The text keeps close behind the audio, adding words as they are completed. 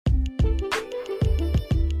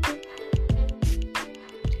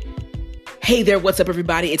Hey there, what's up,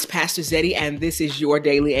 everybody? It's Pastor Zeddy, and this is your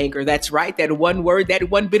Daily Anchor. That's right, that one word, that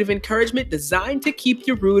one bit of encouragement designed to keep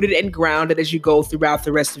you rooted and grounded as you go throughout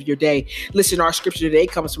the rest of your day. Listen, our scripture today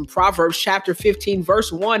comes from Proverbs chapter 15,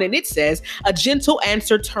 verse 1, and it says, "A gentle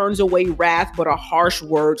answer turns away wrath, but a harsh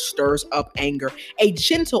word stirs up anger." A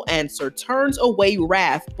gentle answer turns away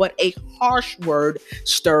wrath, but a harsh word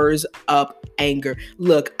stirs up anger.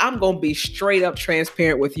 Look, I'm going to be straight up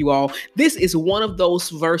transparent with you all. This is one of those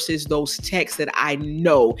verses, those texts that I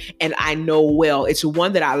know and I know well. It's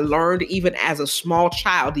one that I learned even as a small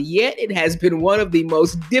child, yet it has been one of the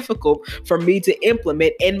most difficult for me to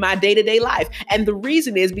implement in my day-to-day life. And the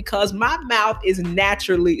reason is because my mouth is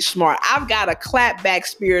naturally smart. I've got a clapback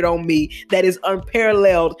spirit on me that is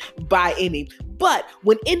unparalleled by any. But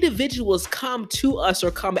when individuals come to us or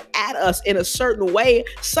come at us in a certain way,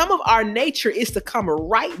 some of our nature is to come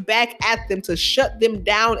right back at them, to shut them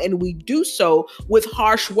down, and we do so with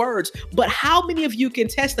harsh words. But how many of you can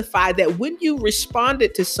testify that when you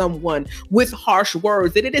responded to someone with harsh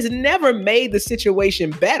words, that it has never made the situation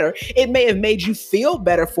better? It may have made you feel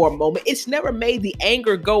better for a moment. It's never made the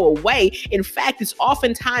anger go away. In fact, it's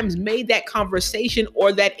oftentimes made that conversation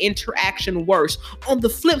or that interaction worse. On the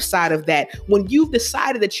flip side of that, when you've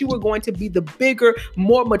decided that you were going to be the bigger,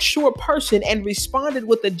 more mature person and responded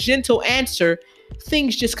with a gentle answer,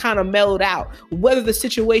 things just kind of mellowed out. Whether the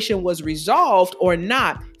situation was resolved or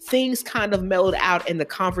not, things kind of mellowed out and the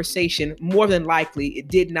conversation, more than likely, it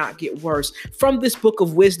did not get worse. From this book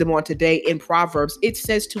of wisdom on today in Proverbs, it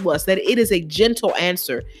says to us that it is a gentle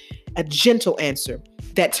answer that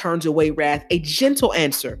turns away wrath, a gentle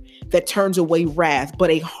answer that turns away wrath, but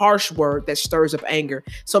a harsh word that stirs up anger.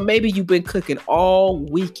 So maybe you've been cooking all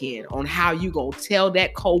weekend on how you gonna tell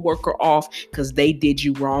that coworker off because they did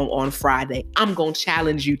you wrong on Friday. I'm gonna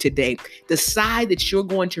challenge you today. Decide that you're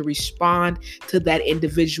going to respond to that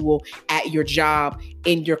individual at your job,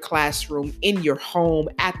 in your classroom, in your home,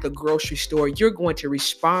 at the grocery store. You're going to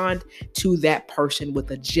respond to that person with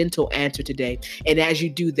a gentle answer today. And as you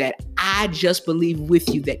do that, I just believe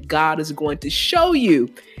with you that God is going to show you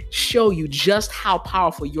just how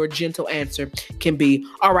powerful your gentle answer can be.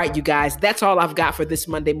 All right, you guys, that's all I've got for this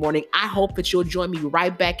Monday morning. I hope that you'll join me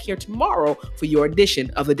right back here tomorrow for your edition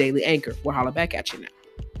of the Daily Anchor. We'll holler back at you now.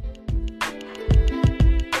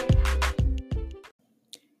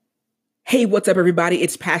 Hey, what's up, everybody?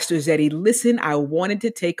 It's Pastor Zeddy. Listen, I wanted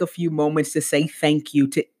to take a few moments to say thank you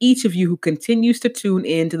to each of you who continues to tune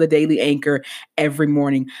in to the Daily Anchor every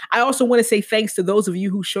morning. I also want to say thanks to those of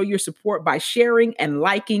you who show your support by sharing and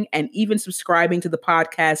liking and even subscribing to the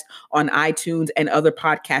podcast on iTunes and other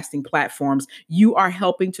podcasting platforms. You are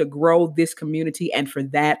helping to grow this community, and for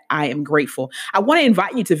that, I am grateful. I want to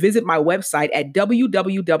invite you to visit my website at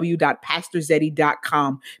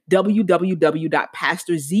www.pastorzeddy.com,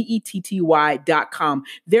 www.pastorzetty.com.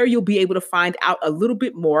 There you'll be able to find out a little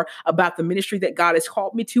bit more about the ministry that God has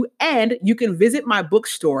called me to, and you can visit my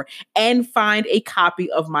bookstore and find a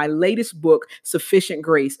copy of my latest book, Sufficient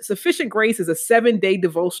Grace. Sufficient Grace is a 7-day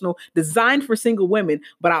devotional designed for single women,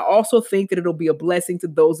 but I also think that it'll be a blessing to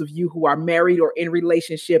those of you who are married or in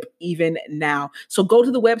relationship even now. So go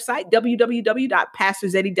to the website,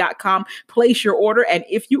 www.pastorzetty.com, place your order, and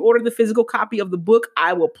if you order the physical copy of the book,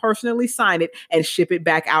 I will personally sign it and ship it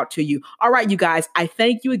back out to you. All right, you guys, I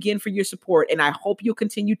thank you again for your support, and I hope you'll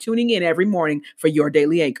continue tuning in every morning for your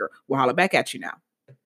Daily Anchor. We'll holler back at you now.